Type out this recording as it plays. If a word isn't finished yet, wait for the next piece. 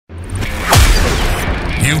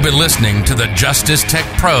You've been listening to the Justice Tech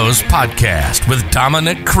Pros podcast with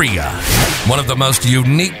Dominic Crea, one of the most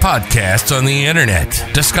unique podcasts on the internet,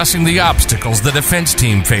 discussing the obstacles the defense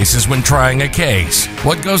team faces when trying a case,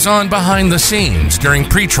 what goes on behind the scenes during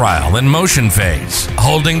pretrial and motion phase,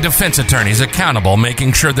 holding defense attorneys accountable,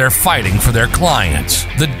 making sure they're fighting for their clients,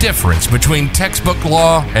 the difference between textbook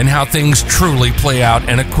law and how things truly play out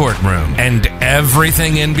in a courtroom, and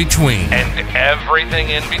everything in between.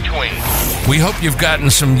 We hope you've gotten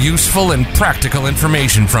some useful and practical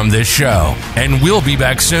information from this show, and we'll be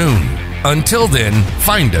back soon. Until then,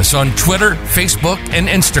 find us on Twitter, Facebook, and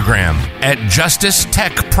Instagram at Justice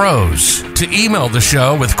Tech Pros. To email the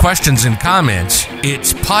show with questions and comments,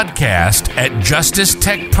 it's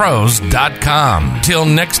podcast@justicetechpros.com. Till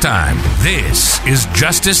next time, this is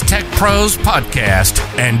Justice Tech Pros Podcast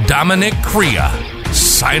and Dominic Crea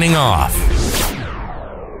signing off.